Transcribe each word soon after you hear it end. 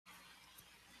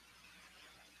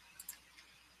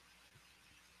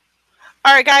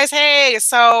All right, guys. Hey,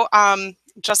 so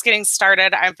just getting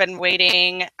started. I've been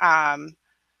waiting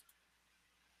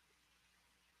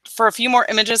for a few more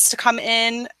images to come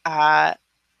in.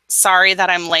 Sorry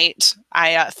that I'm late.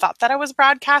 I thought that I was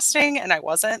broadcasting and I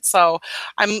wasn't. So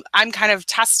I'm kind of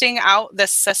testing out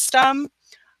this system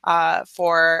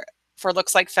for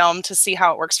Looks Like Film to see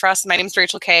how it works for us. My name is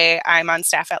Rachel Kay. I'm on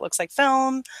staff at Looks Like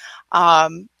Film.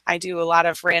 I do a lot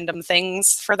of random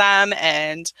things for them,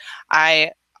 and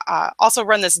I also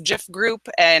run this GIF group,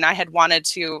 and I had wanted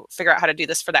to figure out how to do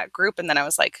this for that group, and then I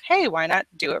was like, hey, why not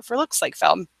do it for Looks Like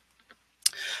Film?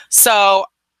 So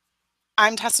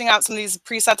I'm testing out some of these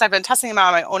presets. I've been testing them out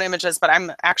on my own images, but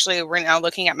I'm actually right now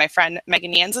looking at my friend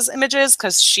Megan Yans's images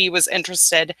because she was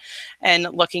interested in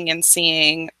looking and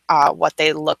seeing what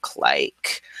they look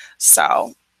like.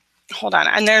 So hold on.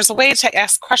 And there's a way to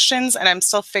ask questions, and I'm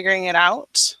still figuring it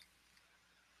out.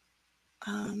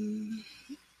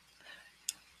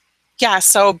 Yeah,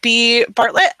 so B.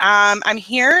 Bartlett, I'm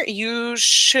here. You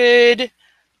should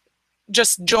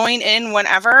just join in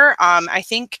whenever. I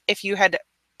think if you had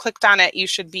clicked on it, you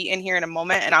should be in here in a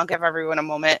moment, and I'll give everyone a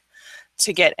moment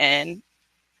to get in.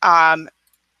 No,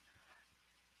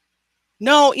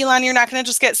 Elon, you're not going to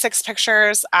just get 6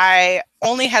 pictures. I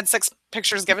only had 6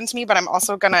 pictures given to me, but I'm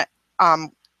also going to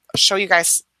show you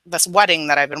guys this wedding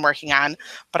that I've been working on.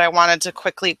 But I wanted to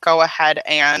quickly go ahead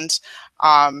and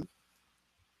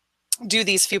do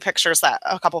these few pictures that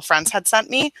a couple friends had sent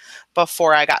me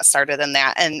before I got started in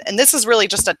that. And this is really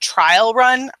just a trial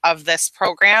run of this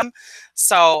program.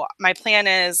 So my plan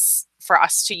is for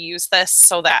us to use this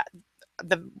so that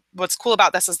what's cool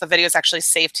about this is the video is actually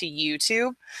saved to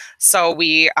YouTube. So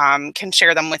we can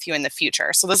share them with you in the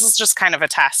future. So this is just kind of a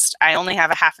test. I only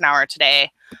have a half an hour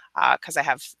today because I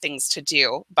have things to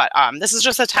do. But this is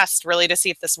just a test really to see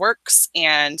if this works.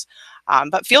 And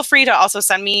but feel free to also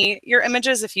send me your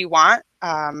images if you want.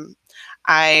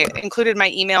 I included my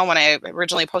email when I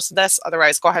originally posted this.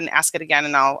 Otherwise, go ahead and ask it again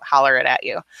and I'll holler it at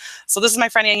you. So this is my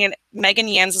friend Megan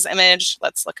Yans's image.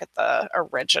 Let's look at the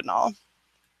original.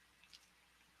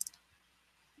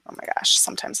 Oh my gosh,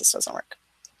 sometimes this doesn't work.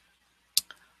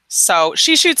 So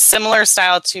she shoots similar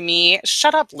style to me.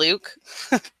 Shut up, Luke.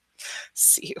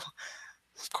 See you.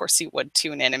 Of course you would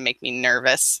tune in and make me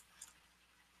nervous.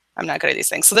 I'm not good at these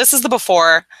things. So this is the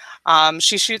before.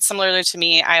 She shoots similarly to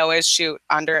me. I always shoot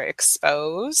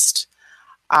underexposed.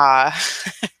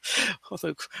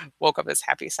 Luke woke up his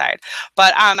happy side.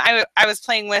 But I was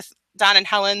playing with Don and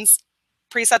Helen's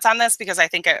presets on this because I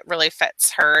think it really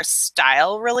fits her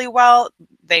style really well.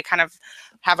 They kind of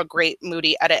have a great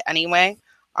moody edit anyway.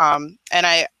 And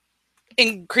I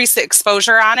increased the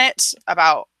exposure on it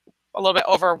about a little bit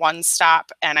over 1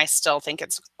 stop, and I still think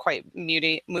it's quite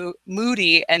moody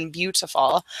and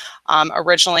beautiful.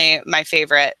 Originally, my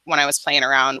favorite when I was playing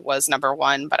around was number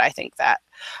 1, but I think that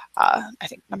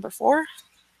number 4.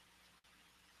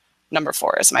 Number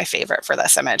 4 is my favorite for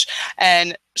this image.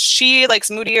 And she likes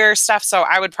moodier stuff, so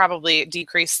I would probably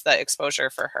decrease the exposure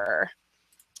for her.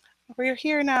 We're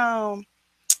here now.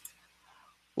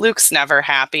 Luke's never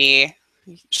happy.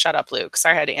 Shut up, Luke.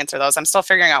 Sorry I had to answer those. I'm still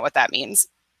figuring out what that means.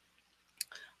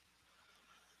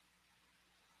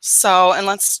 So, and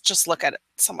let's just look at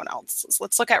someone else's.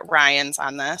 Let's look at Ryan's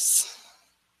on this.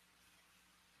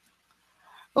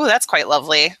 Oh, that's quite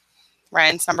lovely.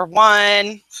 Ryan's number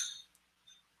 1.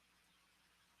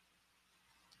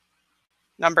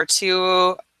 Number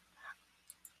 2.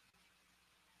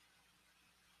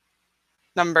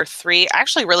 Number 3.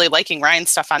 Actually really liking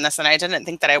Ryan's stuff on this, and I didn't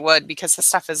think that I would because this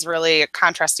stuff is really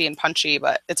contrasty and punchy,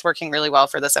 but it's working really well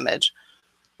for this image.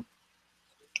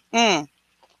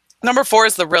 Number 4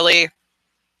 is the really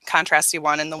contrasty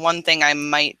one, and the one thing I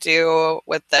might do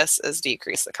with this is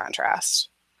decrease the contrast.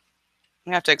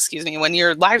 You have to excuse me. When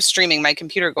you're live streaming, my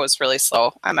computer goes really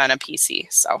slow. I'm on a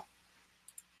PC, so.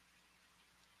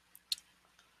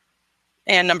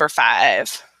 And number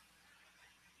 5.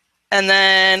 And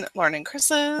then Lauren and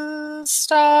Chris's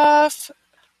stuff.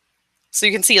 So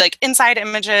you can see like inside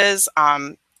images.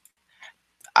 Megan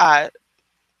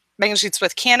shoots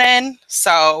with Canon,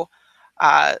 so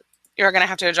you're going to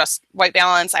have to adjust white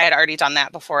balance. I had already done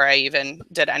that before I even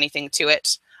did anything to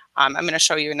it. I'm going to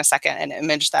show you in a second an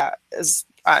image that is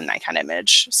a Nikon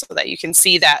image so that you can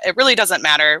see that it really doesn't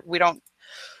matter.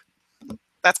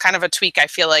 That's kind of a tweak I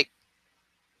feel like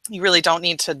you really don't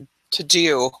need to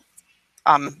do,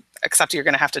 except you're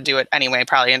going to have to do it anyway,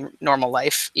 probably in normal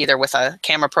life, either with a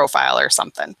camera profile or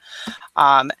something.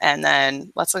 And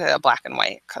then let's look at a black and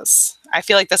white because I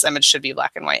feel like this image should be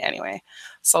black and white anyway.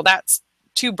 So that's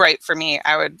too bright for me.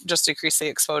 I would just decrease the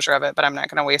exposure of it, but I'm not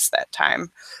going to waste that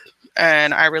time.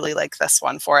 and I really like this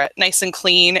one for it. Nice and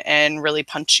clean and really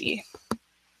punchy.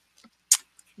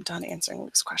 I'm done answering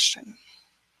Luke's question.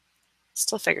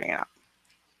 Still figuring it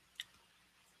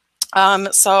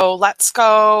out. So let's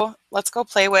go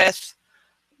play with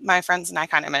my friend's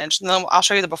Nikon image, and then I'll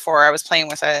show you the before. I was playing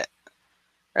with it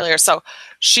earlier. So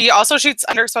she also shoots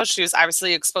underexposed. She was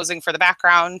obviously exposing for the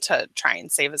background to try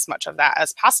and save as much of that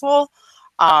as possible.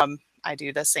 I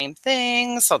do the same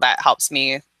thing, so that helps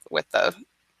me with the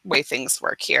way things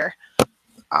work here.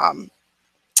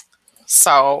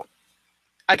 So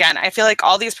again, I feel like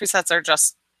all these presets are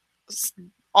just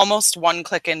almost one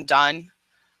click and done.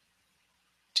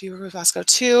 Do you work with Vasco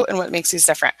too? And what makes these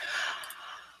different?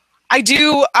 I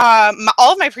do.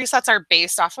 All of my presets are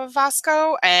based off of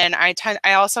Vasco, and I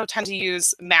also tend to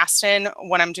use Mastin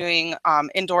when I'm doing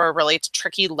indoor really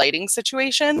tricky lighting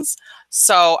situations.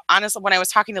 So honestly, when I was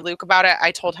talking to Luke about it,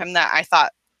 I told him that I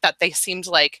thought that they seemed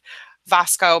like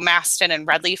Vasco, Mastin, and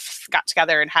Red Leaf got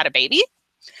together and had a baby.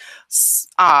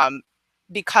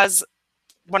 Because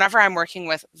whenever I'm working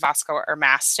with Vasco or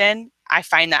Mastin, I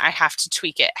find that I have to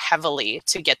tweak it heavily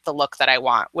to get the look that I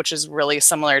want, which is really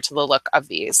similar to the look of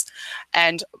these.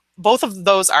 And both of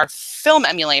those are film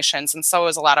emulations, and so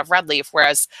is a lot of Red Leaf,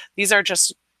 whereas these are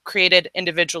just created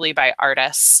individually by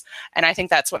artists. And I think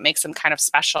that's what makes them kind of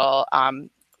special.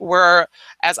 We're,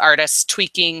 as artists,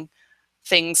 tweaking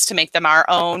things to make them our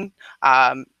own,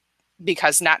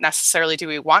 because not necessarily do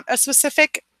we want a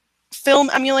specific film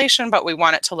emulation, but we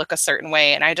want it to look a certain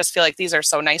way. And I just feel like these are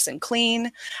so nice and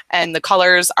clean, and the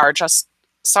colors are just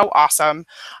so awesome.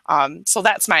 So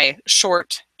that's my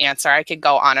short answer. I could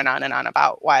go on and on and on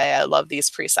about why I love these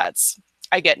presets.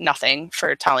 I get nothing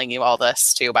for telling you all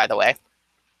this too, by the way.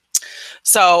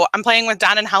 So I'm playing with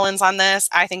Don and Helen's on this.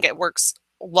 I think it works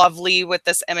lovely with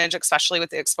this image, especially with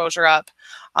the exposure up.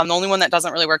 The only one that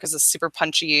doesn't really work is a super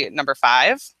punchy number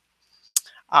 5.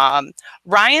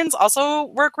 Ryan's also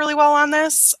work really well on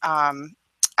this.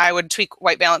 I would tweak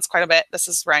white balance quite a bit. This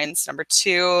is Ryan's number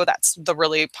 2. That's the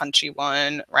really punchy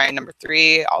one. Ryan number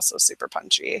 3, also super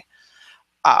punchy.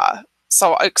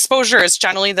 So exposure is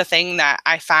generally the thing that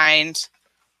I find.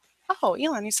 Oh,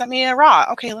 Elon, you sent me a raw.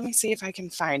 Okay, let me see if I can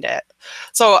find it.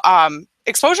 So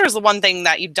exposure is the one thing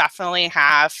that you definitely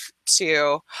have to.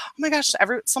 Oh my gosh,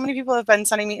 so many people have been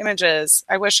sending me images.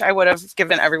 I wish I would have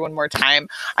given everyone more time.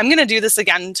 I'm going to do this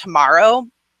again tomorrow.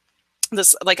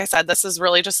 This, like I said, this is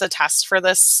really just a test for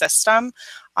this system.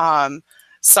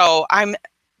 So I'm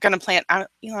going to plan.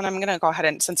 Elon, I'm going to go ahead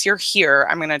and, since you're here,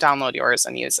 I'm going to download yours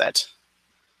and use it.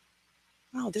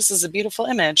 Oh, this is a beautiful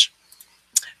image.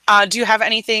 Do you have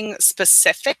anything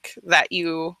specific that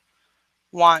you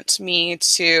want me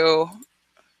to?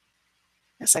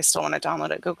 Yes, I still want to download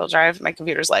it. Google Drive. My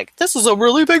computer's like, this is a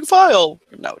really big file.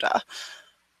 No, duh.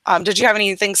 Did you have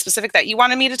anything specific that you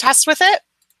wanted me to test with it,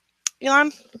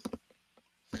 Elon?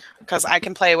 Because I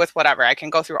can play with whatever. I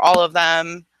can go through all of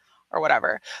them or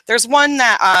whatever. There's one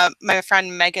that my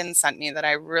friend Megan sent me that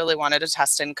I really wanted to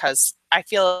test in, because I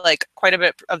feel like quite a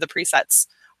bit of the presets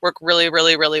work really,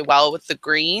 really, really well with the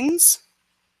greens.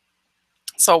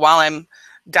 So while I'm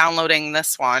downloading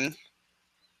this one,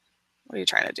 what are you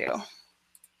trying to do?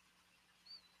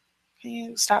 Can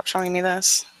you stop showing me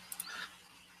this?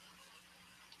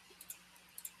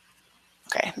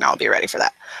 Okay, now I'll be ready for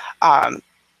that.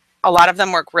 A lot of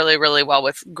them work really, really well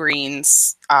with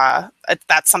greens.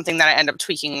 That's something that I end up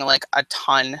tweaking like a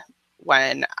ton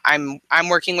when I'm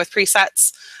working with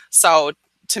presets. So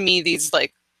to me, these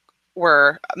like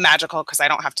were magical because I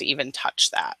don't have to even touch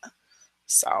that.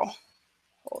 So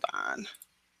hold on.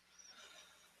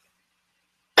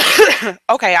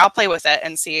 Okay, I'll play with it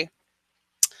and see.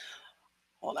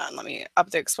 Hold on, let me up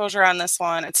the exposure on this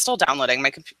one. It's still downloading.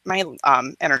 My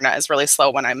internet is really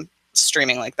slow when I'm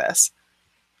streaming like this.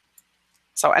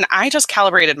 So, and I just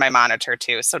calibrated my monitor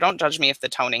too, so don't judge me if the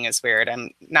toning is weird.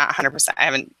 I'm not 100%. I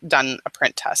haven't done a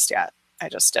print test yet. I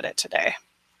just did it today.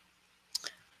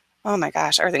 Oh my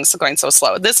gosh, everything's going so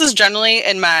slow. This is generally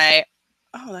in my,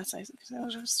 oh, that's nice.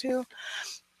 Too.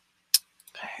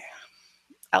 Okay.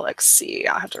 LXC,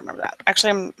 I'll have to remember that.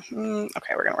 Actually,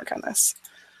 okay, we're gonna work on this.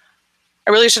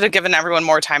 I really should have given everyone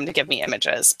more time to give me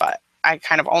images, but I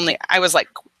kind of I was like,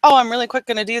 oh, I'm really quick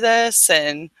gonna do this,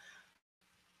 and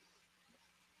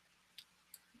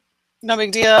no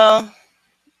big deal.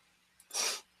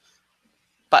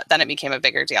 But then it became a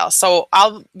bigger deal. So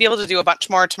I'll be able to do a bunch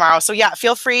more tomorrow. So yeah,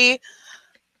 feel free,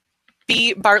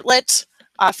 B Bartlett,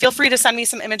 feel free to send me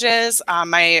some images.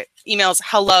 My email is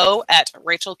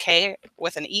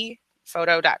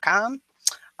hello@rachelk.photo.com.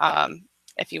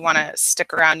 If you want to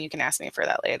stick around, you can ask me for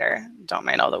that later. Don't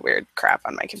mind all the weird crap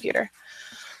on my computer.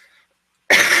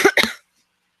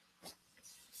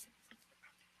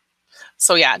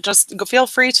 So yeah, just feel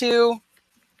free to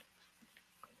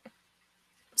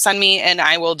send me and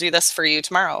I will do this for you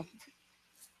tomorrow.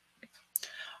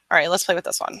 All right, let's play with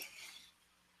this one.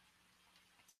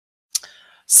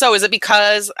 So is it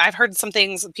because I've heard some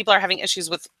things, people are having issues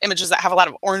with images that have a lot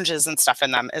of oranges and stuff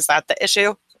in them? Is that the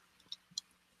issue?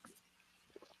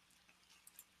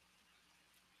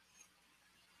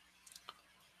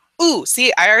 Ooh,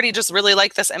 see, I already just really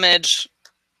like this image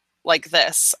like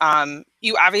this.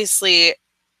 You obviously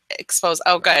expose,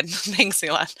 oh good, thanks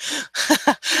Elon.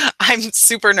 I'm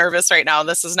super nervous right now.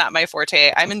 This is not my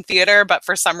forte. I'm in theater, but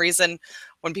for some reason,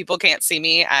 when people can't see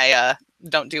me, I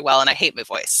don't do well and I hate my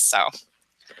voice, so.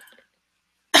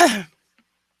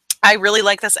 I really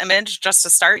like this image. Just to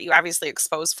start, you obviously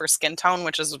expose for skin tone,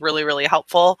 which is really, really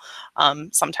helpful.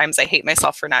 Sometimes I hate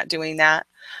myself for not doing that.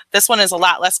 This one is a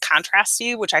lot less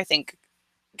contrasty, which I think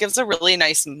gives a really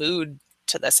nice mood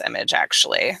to this image,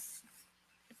 actually.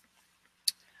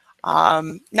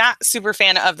 Not super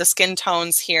fan of the skin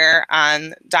tones here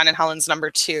on Don and Helen's number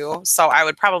 2, so I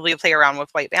would probably play around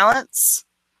with white balance.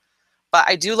 But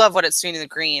I do love what it's doing to the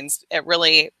greens. It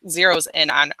really zeroes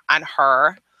in on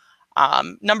her.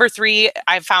 Number 3,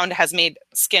 I've found has made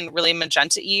skin really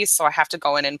magenta-y, so I have to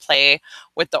go in and play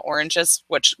with the oranges,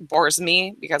 which bores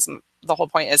me because the whole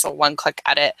point is a one-click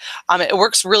edit. It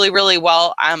works really, really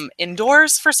well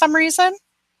indoors for some reason.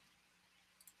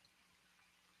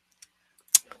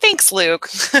 Thanks, Luke.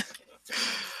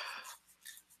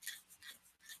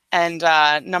 And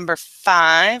number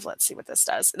 5, let's see what this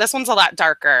does. This one's a lot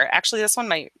darker. Actually, this one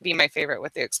might be my favorite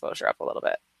with the exposure up a little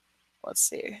bit. Let's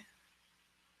see.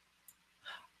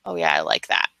 Oh yeah, I like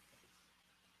that.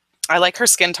 I like her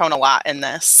skin tone a lot in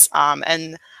this.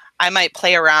 And I might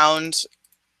play around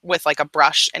with like a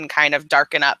brush and kind of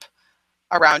darken up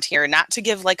around here, not to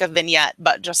give like a vignette,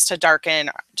 but just to darken,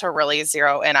 to really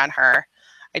zero in on her.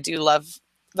 I do love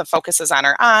the focuses on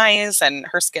her eyes, and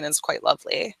her skin is quite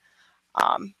lovely.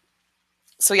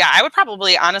 So yeah, I would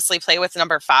probably honestly play with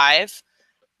number 5.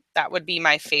 That would be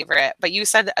my favorite. But you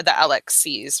said the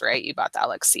LXCs, right? You bought the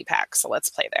LXC pack, so let's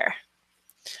play there.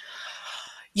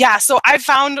 Yeah, so I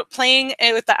found playing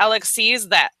it with the LXCs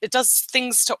that it does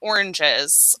things to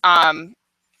oranges. And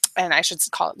I should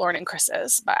call it Lauren and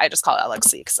Chris's, but I just call it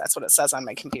LXC because that's what it says on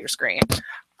my computer screen.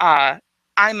 I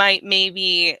might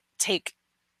maybe take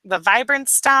the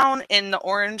vibrance down in the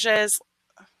oranges.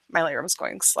 My Lightroom's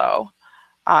going slow.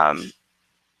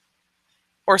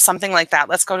 Or something like that.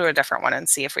 Let's go to a different one and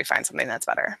see if we find something that's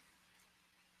better.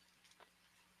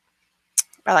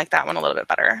 I like that one a little bit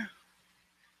better.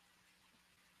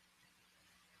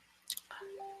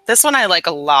 This one I like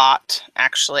a lot,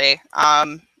 actually.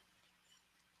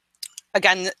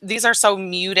 Again, these are so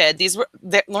muted.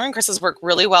 Lauren Chris's work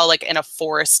really well like in a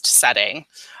forest setting.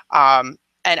 And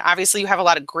obviously you have a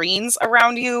lot of greens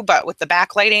around you, but with the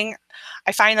backlighting,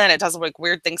 I find that it does like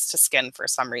weird things to skin for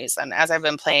some reason as I've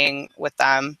been playing with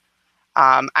them.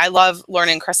 I love Lauren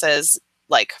and Chris's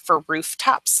like for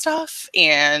rooftop stuff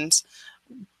and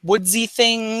woodsy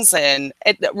things, and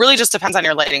it really just depends on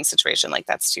your lighting situation. Like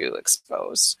that's too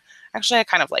exposed. Actually, I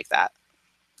kind of like that.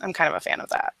 I'm kind of a fan of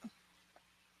that.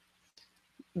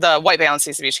 The white balance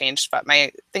needs to be changed, but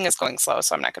my thing is going slow,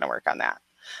 so I'm not going to work on that.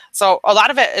 So a lot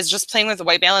of it is just playing with the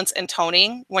white balance and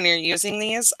toning when you're using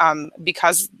these,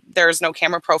 because there's no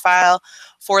camera profile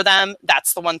for them.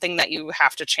 That's the one thing that you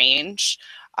have to change.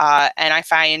 And I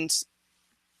find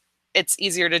it's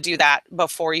easier to do that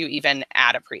before you even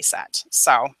add a preset.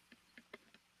 So,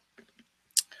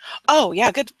 oh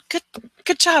yeah, good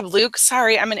job, Luke.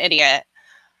 Sorry, I'm an idiot.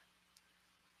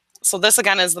 So this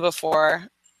again is the before.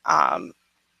 And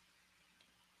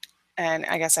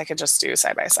I guess I could just do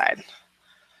side by side.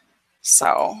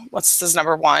 So this is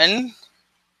number 1.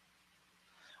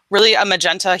 Really a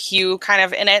magenta hue kind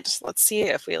of in it. Let's see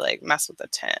if we like mess with the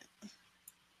tint.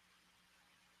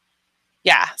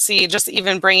 Yeah, see, just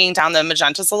even bringing down the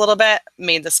magentas a little bit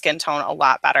made the skin tone a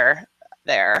lot better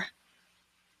there.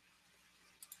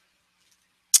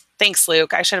 Thanks,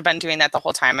 Luke. I should have been doing that the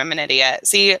whole time. I'm an idiot.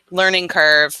 See, learning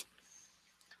curve.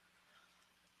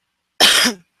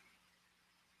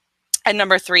 And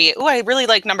number 3. Ooh, I really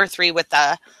like number 3 with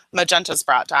the magentas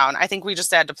brought down. I think we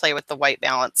just had to play with the white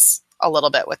balance a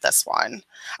little bit with this one.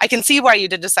 I can see why you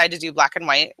did decide to do black and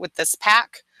white with this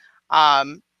pack.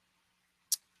 I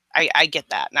get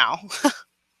that now.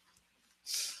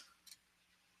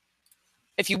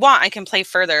 If you want, I can play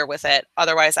further with it.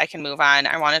 Otherwise, I can move on.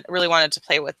 I really wanted to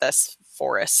play with this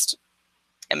forest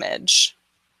image.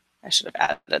 I should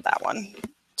have added that one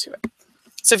to it.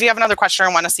 So if you have another question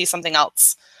or want to see something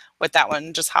else with that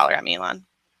one, just holler at me, Elon.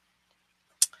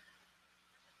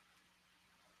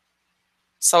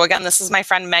 So again, this is my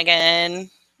friend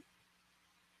Megan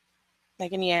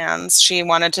Yans. She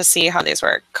wanted to see how these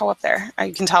work. Go up there.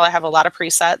 You can tell I have a lot of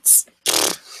presets.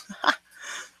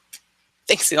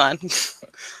 Thanks, Elon.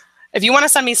 If you want to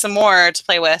send me some more to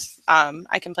play with,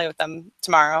 I can play with them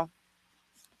tomorrow.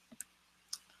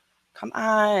 Come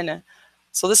on.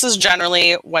 So this is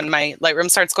generally when my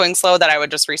Lightroom starts going slow that I would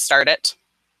just restart it.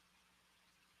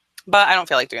 But I don't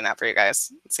feel like doing that for you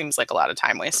guys. It seems like a lot of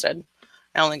time wasted.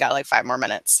 I only got like 5 more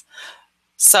minutes.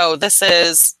 So this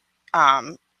is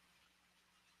Lauren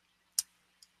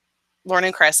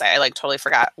and Chris. I like totally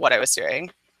forgot what I was doing.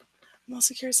 I'm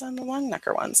also curious on the long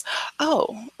necker ones.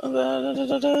 Oh.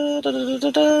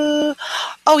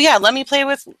 Oh yeah, let me play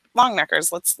with long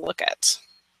neckers. Let's look at.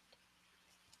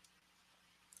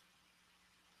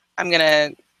 I'm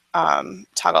gonna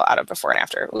toggle out of before and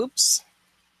after. Oops.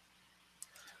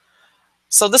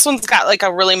 So this one's got like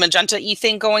a really magenta-y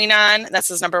thing going on. This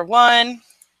is number 1.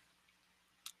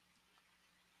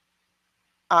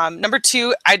 Number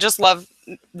 2, I just love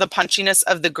the punchiness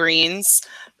of the greens.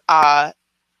 I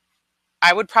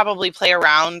would probably play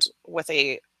around with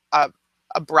a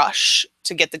brush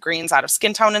to get the greens out of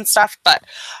skin tone and stuff, but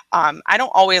I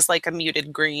don't always like a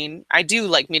muted green. I do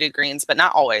like muted greens, but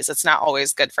not always. It's not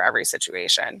always good for every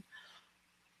situation.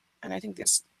 And I think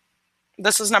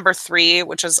this is number 3,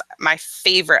 which is my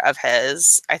favorite of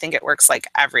his. I think it works like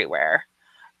everywhere.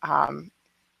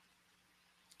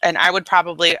 And I would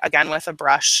probably, again, with a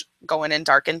brush, go in and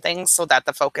darken things so that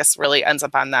the focus really ends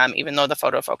up on them, even though the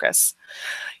photo focus.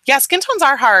 Yeah, skin tones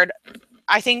are hard.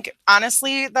 I think,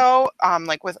 honestly, though,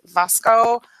 like with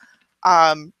Vasco,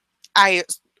 I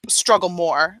struggle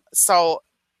more. So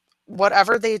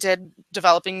whatever they did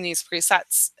developing these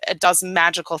presets, it does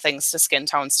magical things to skin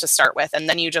tones to start with. And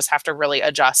then you just have to really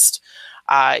adjust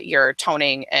your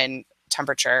toning and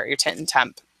temperature, your tint and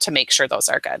temp, to make sure those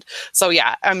are good. So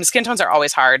yeah, skin tones are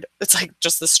always hard. It's like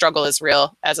just the struggle is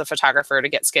real as a photographer to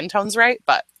get skin tones right.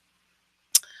 But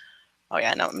oh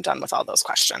yeah, no, I'm done with all those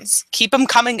questions. Keep them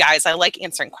coming, guys. I like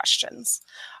answering questions.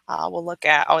 We'll look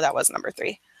at, oh, that was number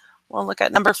 3. We'll look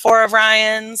at number 4 of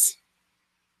Ryan's.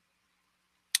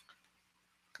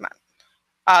 Come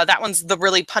on. That one's the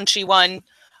really punchy one.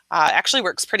 Actually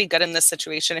works pretty good in this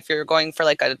situation if you're going for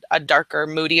like a darker,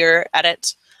 moodier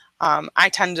edit. I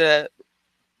tend to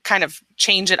kind of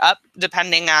change it up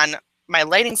depending on my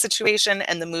lighting situation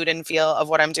and the mood and feel of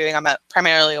what I'm doing. I'm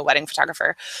primarily a wedding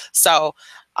photographer. So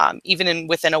even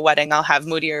within a wedding, I'll have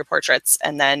moodier portraits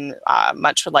and then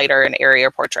much lighter and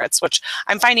airier portraits, which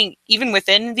I'm finding even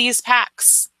within these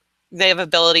packs, they have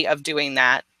ability of doing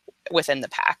that within the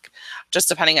pack, just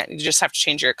depending on, you just have to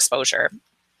change your exposure,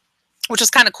 which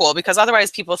is kind of cool because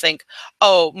otherwise people think,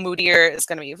 oh, moodier is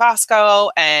going to be Vasco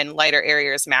and lighter,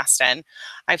 airier is Maston.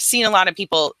 I've seen a lot of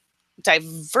people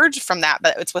diverge from that,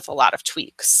 but it's with a lot of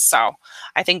tweaks. So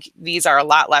I think these are a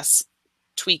lot less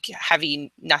tweak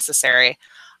heavy necessary.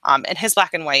 And his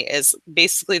black and white is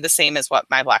basically the same as what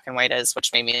my black and white is,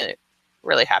 which made me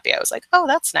really happy. I was like, oh,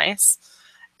 that's nice.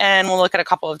 And we'll look at a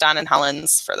couple of Don and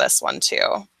Helen's for this one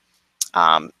too.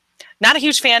 Not a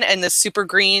huge fan in the super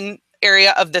green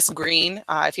area of this green.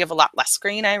 If you have a lot less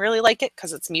green, I really like it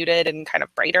because it's muted and kind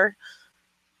of brighter.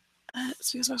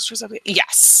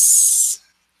 Yes.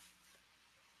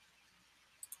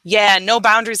 Yeah, no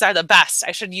boundaries are the best.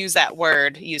 I should use that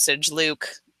word usage, Luke.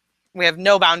 We have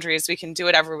no boundaries. We can do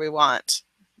whatever we want.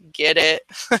 Get it?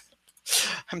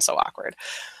 I'm so awkward.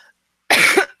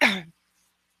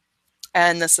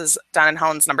 And this is Don and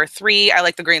Helen's number 3. I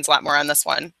like the greens a lot more on this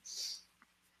one.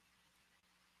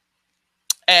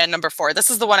 And number 4, this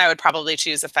is the one I would probably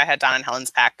choose if I had Don and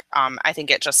Helen's pack. I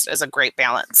think it just is a great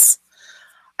balance.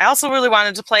 I also really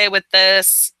wanted to play with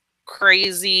this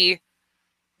crazy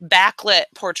backlit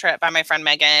portrait by my friend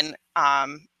Megan.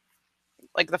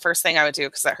 Like the first thing I would do,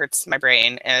 because that hurts my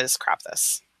brain, is crop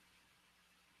this.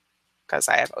 Because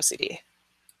I have OCD.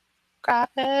 Crop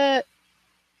it.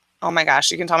 Oh my gosh,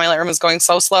 you can tell my Lightroom is going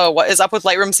so slow. What is up with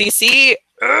Lightroom CC?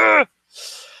 Ugh.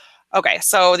 Okay,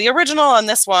 so the original on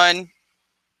this one,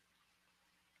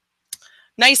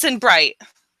 nice and bright,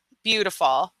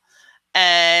 beautiful.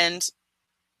 And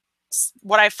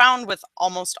what I found with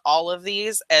almost all of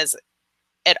these is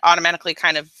it automatically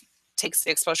kind of takes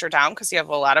the exposure down because you have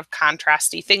a lot of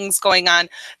contrasty things going on.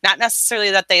 Not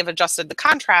necessarily that they've adjusted the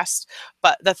contrast,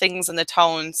 but the things in the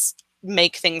tones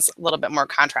make things a little bit more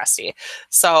contrasty.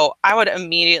 So I would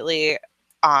immediately,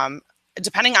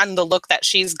 depending on the look that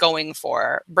she's going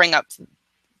for, bring up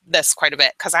this quite a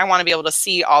bit because I want to be able to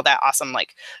see all that awesome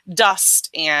like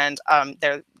dust and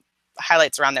their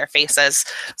highlights around their faces.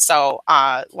 So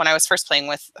when I was first playing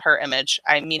with her image,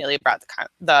 I immediately brought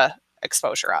the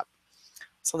exposure up.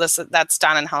 So that's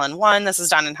Don and Helen 1. This is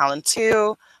Don and Helen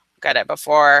 2. Got it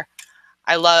before.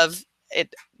 I love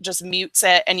it, just mutes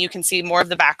it, and you can see more of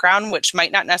the background, which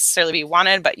might not necessarily be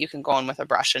wanted, but you can go in with a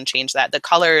brush and change that. The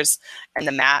colors and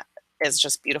the matte is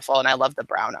just beautiful, and I love the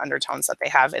brown undertones that they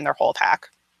have in their whole pack.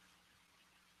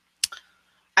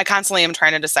 I constantly am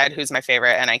trying to decide who's my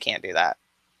favorite, and I can't do that.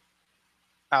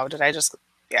 Oh, did I just,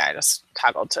 yeah, I just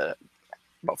toggled to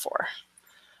before.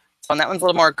 So that one's a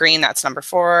little more green. That's number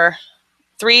 4.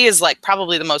 3 is like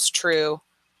probably the most true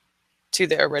to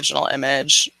the original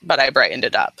image, but I brightened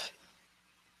it up.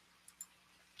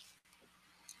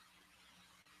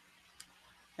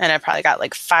 And I probably got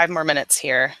like 5 more minutes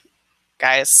here,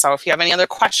 guys. So if you have any other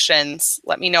questions,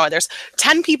 let me know. There's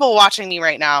 10 people watching me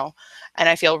right now, and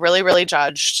I feel really, really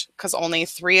judged because only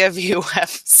 3 of you have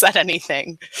said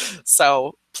anything.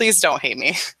 So please don't hate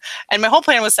me. And my whole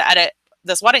plan was to edit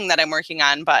this wedding that I'm working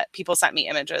on, but people sent me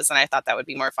images, and I thought that would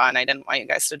be more fun. I didn't want you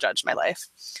guys to judge my life.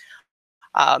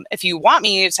 If you want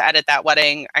me to edit that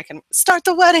wedding, I can start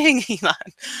the wedding, Elon.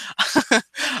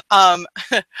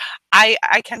 I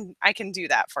can do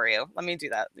that for you. Let me do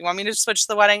that. You want me to switch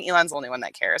the wedding? Elon's the only one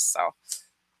that cares. So,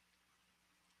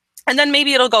 and then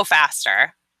maybe it'll go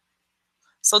faster.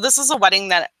 So this is a wedding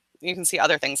that you can see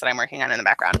other things that I'm working on in the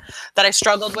background that I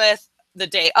struggled with the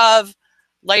day of.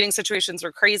 Lighting situations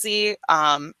were crazy.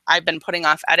 I've been putting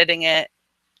off editing it.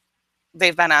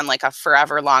 They've been on like a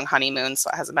forever long honeymoon, so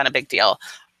it hasn't been a big deal.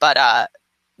 But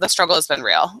the struggle has been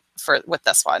real with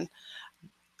this one.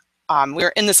 We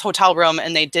were in this hotel room,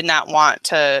 and they did not want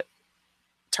to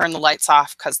turn the lights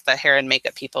off because the hair and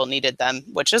makeup people needed them,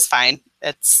 which is fine.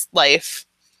 It's life.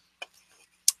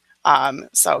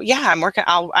 So yeah, I'm working.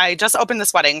 I just opened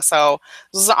this wedding, so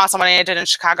this is an awesome wedding I did in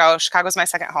Chicago. Chicago's my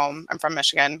second home. I'm from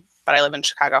Michigan, but I live in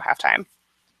Chicago half time.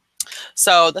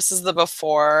 So this is the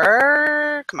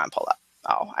before. Come on, pull up.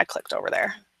 Oh, I clicked over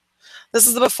there. This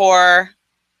is the before,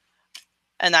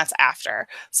 and that's after.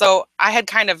 So I had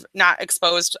kind of not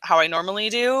exposed how I normally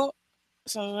do.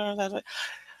 So,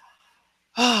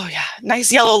 oh yeah,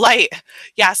 nice yellow light.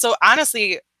 Yeah, so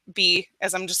honestly, B,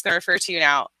 as I'm just going to refer to you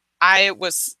now, I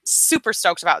was super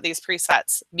stoked about these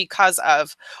presets because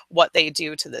of what they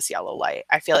do to this yellow light.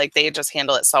 I feel like they just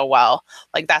handle it so well.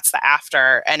 Like that's the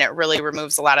after, and it really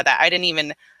removes a lot of that. I didn't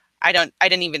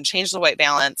even change the white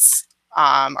balance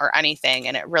or anything,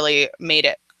 and it really made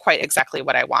it quite exactly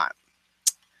what I want.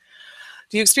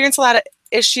 Do you experience a lot of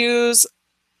issues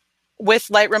with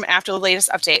Lightroom after the latest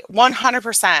update?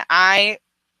 100%.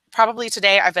 Probably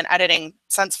today I've been editing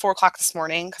since 4 o'clock this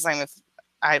morning because I'm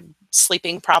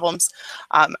sleeping problems.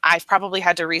 I've probably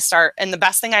had to restart, and the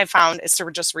best thing I've found is to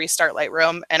just restart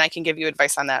Lightroom, and I can give you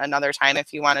advice on that another time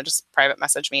if you want to just private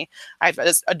message me. I've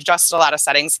adjusted a lot of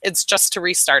settings. It's just to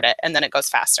restart it, and then it goes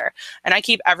faster. And I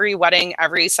keep every wedding,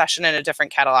 every session in a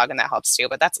different catalog, and that helps too,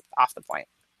 but that's off the point.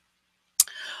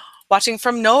 Watching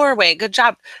from Norway, good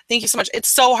job. Thank you so much. It's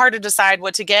so hard to decide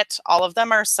what to get. All of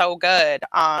them are so good.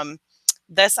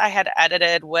 This I had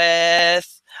edited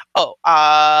with,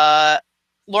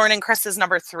 Lauren and Chris is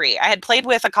number 3. I had played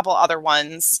with a couple other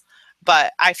ones,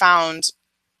 but I found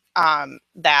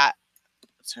that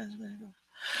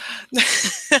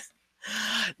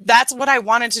that's what I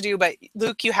wanted to do. But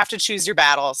Luke, you have to choose your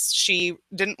battles. She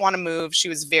didn't want to move. She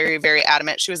was very, very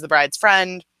adamant. She was the bride's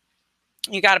friend.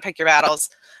 You got to pick your battles.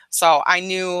 So I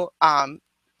knew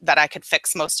that I could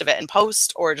fix most of it in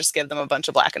post or just give them a bunch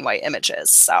of black and white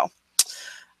images. So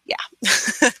yeah.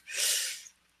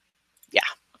 Yeah.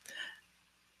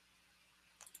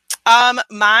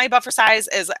 My buffer size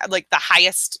is like the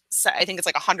highest. I think it's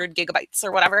like 100 gigabytes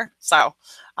or whatever. So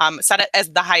set it as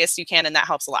the highest you can, and that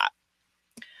helps a lot.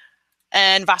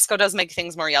 And Vasco does make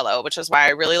things more yellow, which is why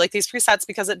I really like these presets,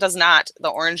 because it does not, the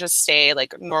oranges stay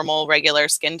like normal, regular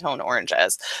skin tone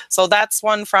oranges. So that's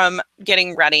one from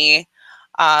Getting Ready.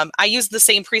 I use the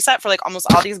same preset for like almost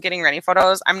all these Getting Ready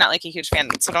photos. I'm not like a huge fan,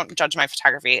 so don't judge my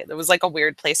photography. It was like a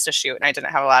weird place to shoot, and I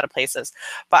didn't have a lot of places.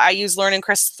 But I use Lauren and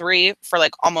Chris 3 for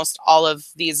like almost all of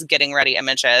these Getting Ready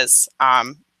images.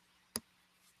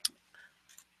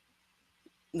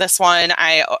 This one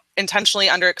I intentionally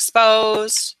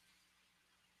underexposed.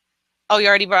 Oh, you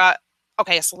already brought,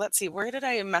 okay, so let's see, where did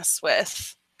I mess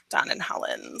with Don and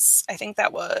Helen's? I think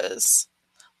that was,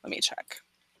 let me check.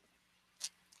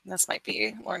 This might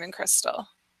be Lauren and Crystal.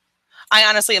 I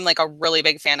honestly am like a really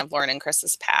big fan of Lauren and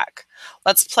Chris's pack.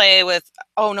 Let's play with,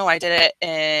 oh no, I did it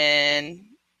in,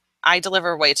 I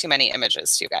deliver way too many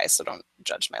images to you guys, so don't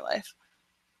judge my life.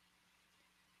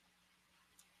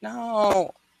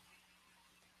 No.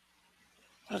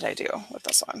 What did I do with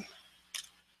this one?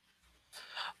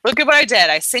 Look at what I did.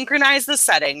 I synchronized the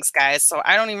settings, guys. So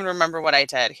I don't even remember what I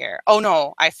did here. Oh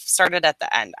no, I started at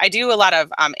the end. I do a lot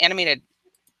of animated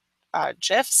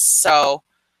GIFs. So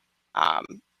I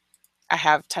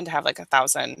tend to have like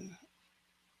 1,000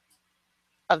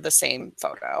 of the same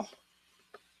photo.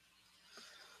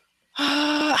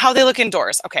 How they look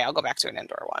indoors. Okay, I'll go back to an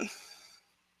indoor one.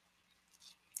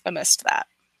 I missed that.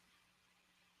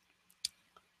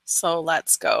 So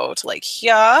let's go to like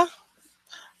here.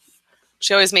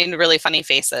 She always made really funny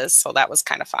faces, so that was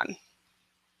kind of fun.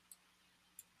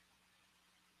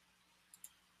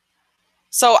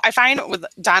 So I find with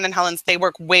Don and Helen's, they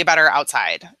work way better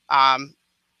outside.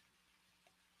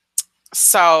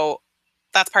 So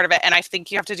that's part of it. And I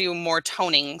think you have to do more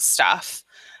toning stuff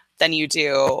than you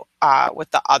do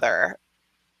with the other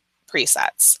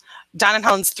presets. Don and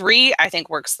Helen's 3, I think,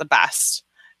 works the best.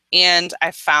 And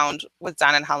I found with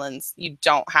Don and Helen's, you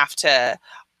don't have to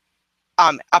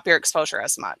up your exposure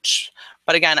as much.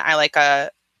 But again, I like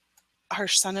a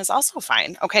harsh sun is also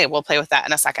fine. Okay, we'll play with that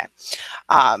in a second.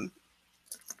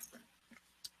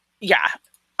 Yeah.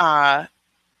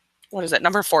 What is it?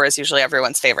 Number 4 is usually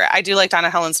everyone's favorite. I do like Don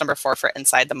and Helen's number 4 for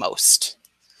inside the most.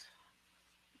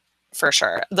 For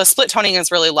sure. The split toning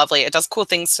is really lovely. It does cool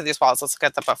things to these walls. Let's look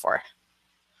at the before.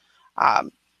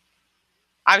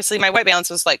 Obviously, my white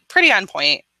balance was like pretty on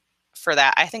point for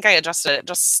that. I think I adjusted it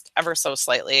just ever so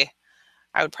slightly.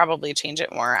 I would probably change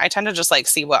it more. I tend to just like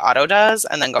see what auto does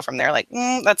and then go from there like,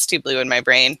 that's too blue in my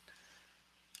brain.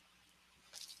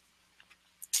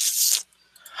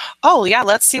 Oh yeah,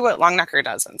 let's see what Longnecker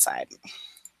does inside.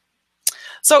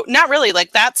 So not really,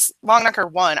 like that's Longnecker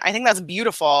 1. I think that's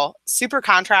beautiful, super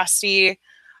contrasty.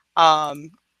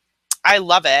 I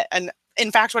love it. And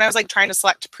in fact, when I was like trying to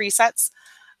select presets,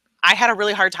 I had a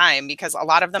really hard time because a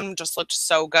lot of them just looked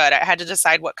so good. I had to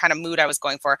decide what kind of mood I was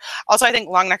going for. Also, I think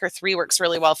Longnecker 3 works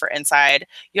really well for inside.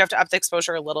 You have to up the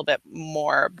exposure a little bit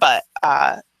more, but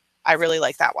I really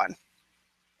like that one.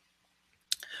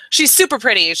 She's super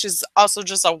pretty. She's also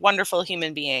just a wonderful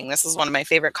human being. This is one of my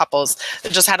favorite couples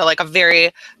that just had a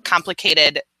very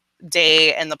complicated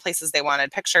day, and the places they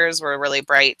wanted pictures were really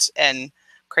bright and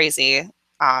crazy.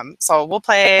 So we'll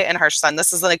play in Harsh Sun.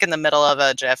 This is like in the middle of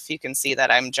a GIF. You can see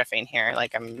that I'm GIFing here,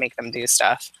 like I'm make them do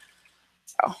stuff.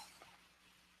 So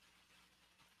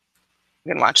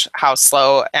you can watch how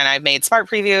slow, and I've made smart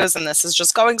previews, and this is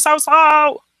just going so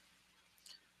slow.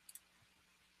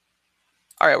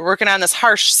 All right, we're working on this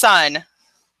Harsh Sun.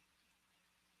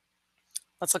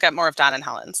 Let's look at more of Don and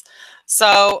Helen's.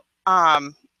 So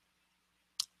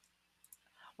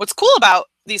what's cool about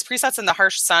these presets in the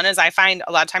Harsh Sun is I find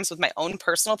a lot of times with my own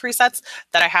personal presets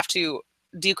that I have to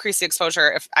decrease the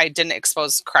exposure if I didn't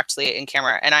expose correctly in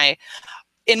camera. And I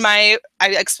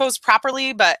exposed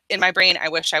properly, but in my brain, I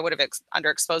wish I would have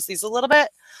underexposed these a little bit.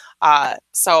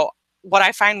 So what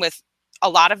I find with a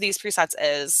lot of these presets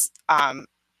is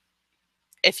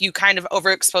if you kind of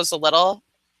overexpose a little,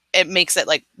 it makes it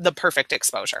like the perfect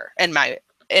exposure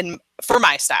for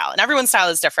my style. And everyone's style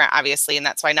is different, obviously, and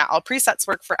that's why not all presets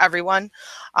work for everyone.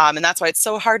 And that's why it's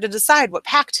so hard to decide what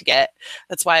pack to get.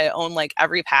 That's why I own like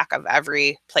every pack of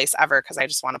every place ever, because I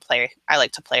just want to play. I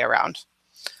like to play around.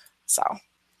 So,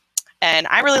 and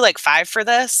I really like 5 for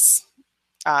this.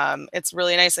 It's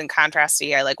really nice and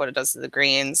contrasty. I like what it does to the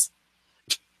greens.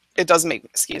 It does make,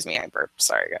 excuse me, I burped,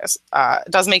 sorry guys.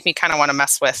 It does make me kind of want to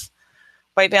mess with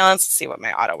white balance. Let's see what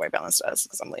my auto white balance does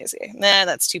because I'm lazy. Nah,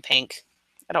 that's too pink.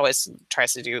 It always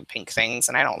tries to do pink things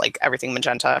and I don't like everything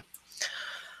magenta.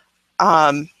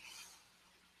 The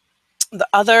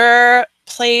other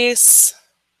place,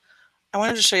 I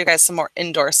wanted to show you guys some more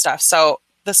indoor stuff. So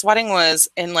this wedding was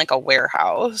in like a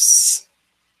warehouse,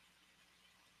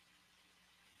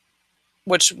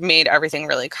 which made everything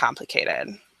really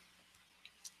complicated.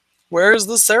 Where's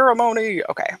the ceremony?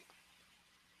 Okay.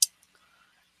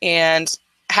 And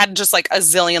had just like a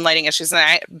zillion lighting issues.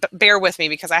 And bear with me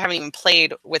because I haven't even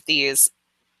played with these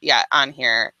yet on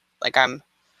here. Like I'm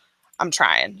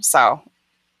trying. So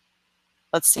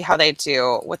let's see how they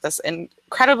do with this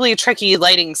incredibly tricky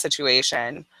lighting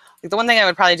situation. Like the one thing I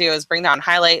would probably do is bring down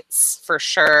highlights for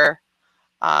sure.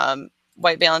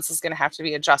 White balance is going to have to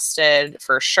be adjusted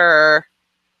for sure.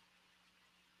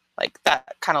 Like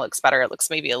that kind of looks better. It looks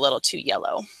maybe a little too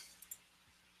yellow.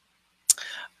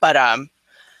 But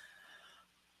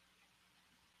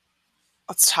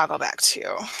let's toggle back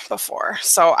to before.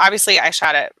 So obviously I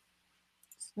shot it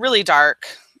really dark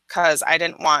because I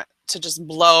didn't want to just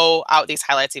blow out these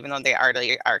highlights, even though they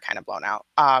already are kind of blown out.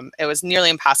 It was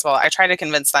nearly impossible. I tried to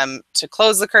convince them to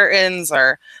close the curtains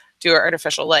or do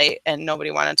artificial light, and nobody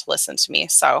wanted to listen to me.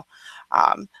 So,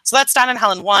 so that's Don and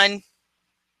Helen 1.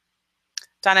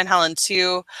 Done in Helen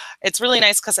too. It's really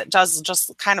nice because it does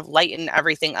just kind of lighten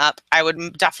everything up. I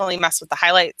would definitely mess with the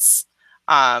highlights.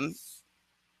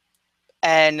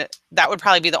 And that would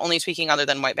probably be the only tweaking other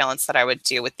than white balance that I would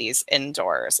do with these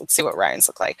indoors. Let's see what Ryan's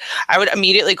look like. I would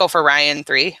immediately go for Ryan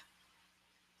 3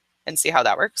 and see how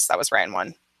that works. That was Ryan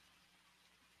 1.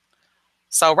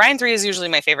 So Ryan 3 is usually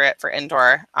my favorite for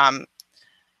indoor.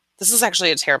 This is actually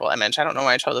a terrible image. I don't know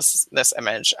why I chose this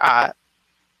image.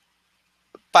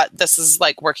 But this is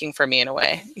like working for me in a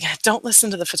way. Yeah, don't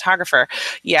listen to the photographer.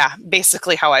 Yeah,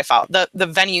 basically how I felt. The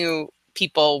venue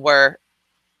people were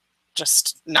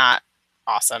just not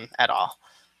awesome at all.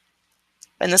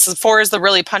 And this is 4 is the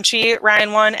really punchy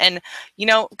Ryan 1. And, you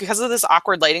know, because of this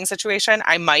awkward lighting situation,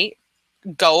 I might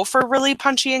go for really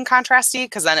punchy and contrasty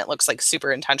because then it looks like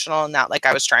super intentional and not like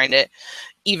I was trying to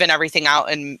even everything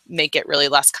out and make it really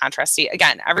less contrasty.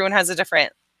 Again, everyone has a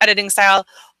different editing style.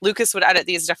 Lucas would edit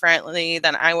these differently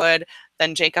than I would,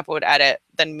 then Jacob would edit,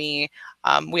 than me.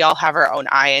 We all have our own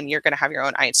eye, and you're going to have your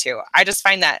own eye too. I just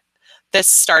find that this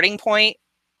starting point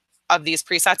of these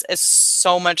presets is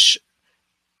so much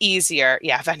easier.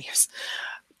 Yeah, venues.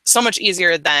 So much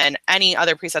easier than any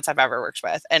other presets I've ever worked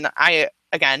with. And I,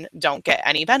 again, don't get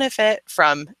any benefit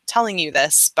from telling you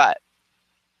this, but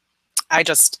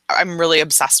I'm really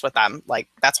obsessed with them. Like,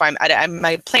 that's why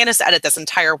my plan is to edit this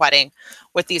entire wedding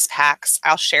with these packs.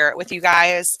 I'll share it with you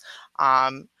guys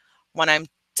when I'm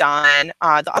done.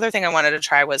 The other thing I wanted to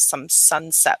try was some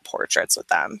sunset portraits with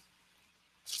them.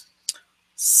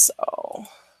 So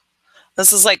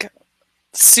this is like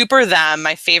super them,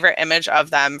 my favorite image of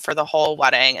them for the whole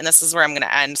wedding. And this is where I'm going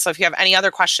to end. So if you have any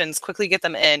other questions, quickly get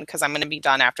them in because I'm going to be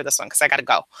done after this one because I got to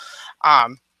go.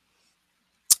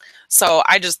 So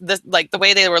I just, like the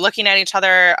way they were looking at each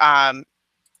other, and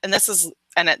this is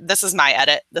my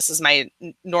edit. This is my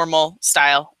normal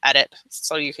style edit.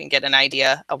 So you can get an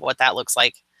idea of what that looks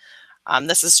like.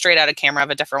 This is straight out of camera of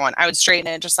a different one. I would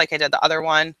straighten it just like I did the other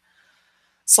one.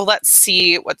 So let's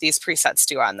see what these presets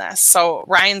do on this. So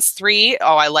Ryan's 3,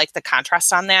 oh, I like the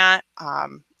contrast on that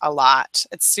a lot.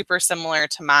 It's super similar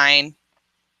to mine.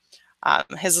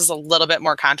 His is a little bit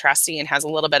more contrasty and has a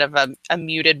little bit of a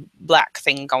muted black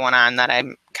thing going on that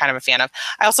I'm kind of a fan of.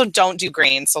 I also don't do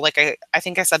grain. So like I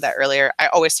think I said that earlier, I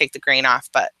always take the grain off,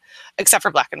 but except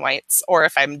for black and whites or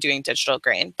if I'm doing digital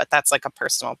grain, but that's like a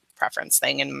personal preference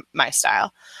thing in my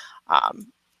style.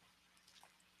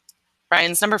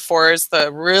 Ryan's number 4 is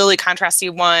the really contrasty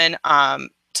one.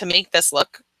 To make this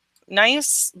look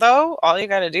nice though, all you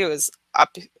got to do is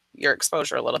up your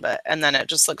exposure a little bit and then it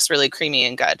just looks really creamy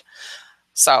and good.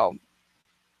 So,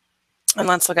 and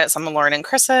let's look at some of Lauren and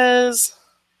Chris's.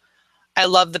 I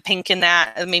love the pink in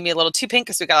that. It made me a little too pink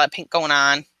because we got a lot of pink going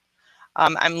on.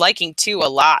 I'm liking 2 a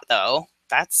lot though.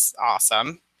 That's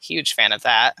awesome. Huge fan of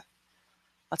that.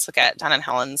 Let's look at Don and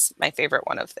Helen's. My favorite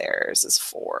one of theirs is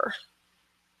 4.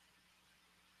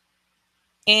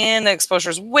 And the exposure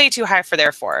is way too high for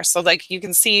their 4. So like you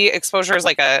can see exposure is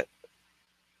like a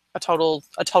total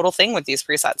thing with these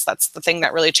presets. That's the thing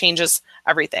that really changes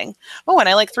everything. Oh, and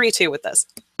I like 3 too with this.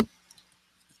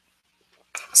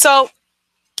 So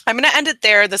I'm going to end it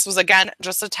there. This was, again,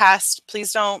 just a test.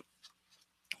 Please don't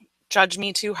judge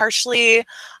me too harshly.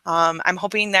 I'm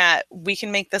hoping that we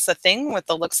can make this a thing with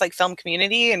the Looks Like Film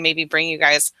community and maybe bring you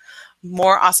guys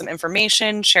more awesome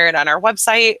information, share it on our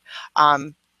website.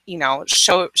 You know,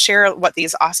 share what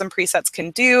these awesome presets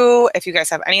can do. If you guys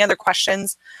have any other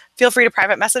questions, feel free to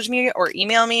private message me or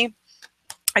email me.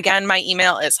 Again, my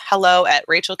email is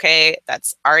hello@RachelK,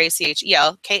 that's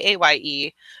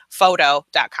RACHELKAYE,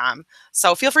 photo.com.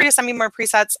 So feel free to send me more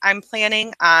presets. I'm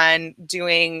planning on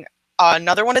doing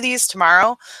another one of these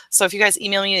tomorrow. So if you guys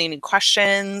email me any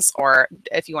questions or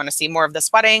if you want to see more of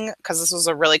this wedding, because this was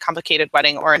a really complicated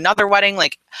wedding or another wedding,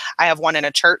 like I have one in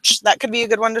a church that could be a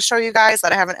good one to show you guys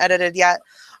that I haven't edited yet.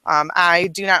 I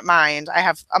do not mind. I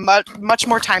have a much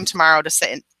more time tomorrow to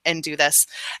sit and do this.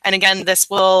 And again, this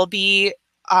will be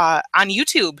on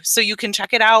YouTube, so you can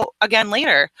check it out again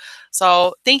later.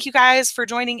 So thank you guys for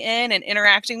joining in and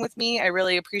interacting with me. I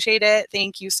really appreciate it.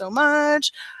 Thank you so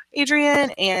much,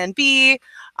 Adrian and B,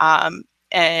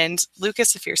 and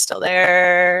Lucas, if you're still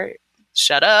there,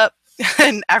 shut up.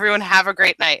 And everyone have a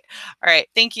great night. All right.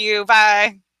 Thank you.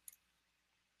 Bye.